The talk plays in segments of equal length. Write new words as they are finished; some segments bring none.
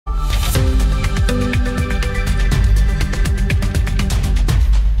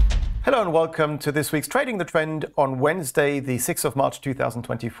Hello and welcome to this week's Trading the Trend on Wednesday, the 6th of March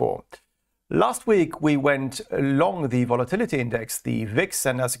 2024. Last week we went long the volatility index, the VIX,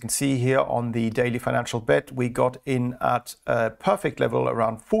 and as you can see here on the daily financial bet, we got in at a perfect level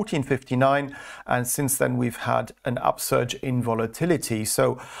around 1459, and since then we've had an upsurge in volatility.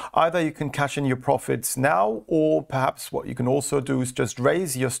 So either you can cash in your profits now, or perhaps what you can also do is just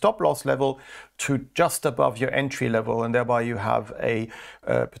raise your stop loss level to just above your entry level, and thereby you have a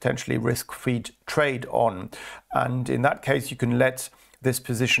potentially risk-free trade on. And in that case you can let this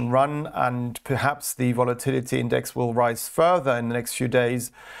position run, and perhaps the volatility index will rise further in the next few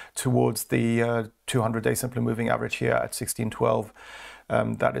days towards the 200-day simply moving average here at 1612.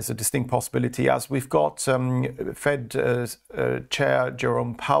 That is a distinct possibility, as we've got Fed Chair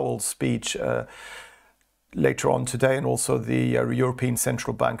Jerome Powell's speech later on today, and also the European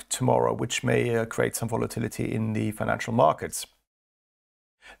Central Bank tomorrow, which may create some volatility in the financial markets.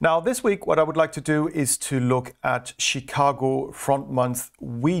 Now, this week, what I would like to do is to look at Chicago front-month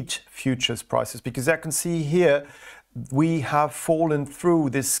wheat futures prices, because I can see here we have fallen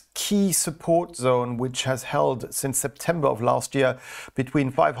through this key support zone, which has held since September of last year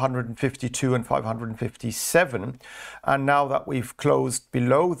between 552 and 557. And now that we've closed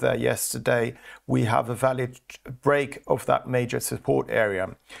below there yesterday, we have a valid break of that major support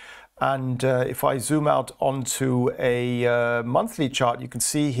area. And if I zoom out onto a monthly chart, you can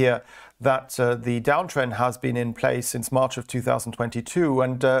see here that the downtrend has been in place since March of 2022.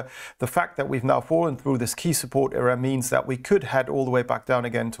 And the fact that we've now fallen through this key support area means that we could head all the way back down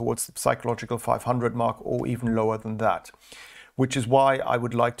again towards the psychological 500 mark, or even lower than that. Which is why I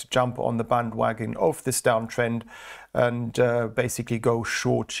would like to jump on the bandwagon of this downtrend and basically go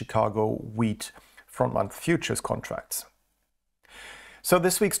short Chicago wheat front-month futures contracts. So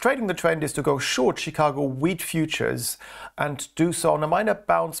this week's Trading the Trend is to go short Chicago wheat futures and do so on a minor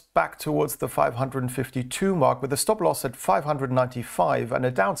bounce back towards the 552 mark, with a stop loss at 595 and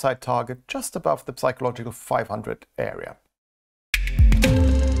a downside target just above the psychological 500 area.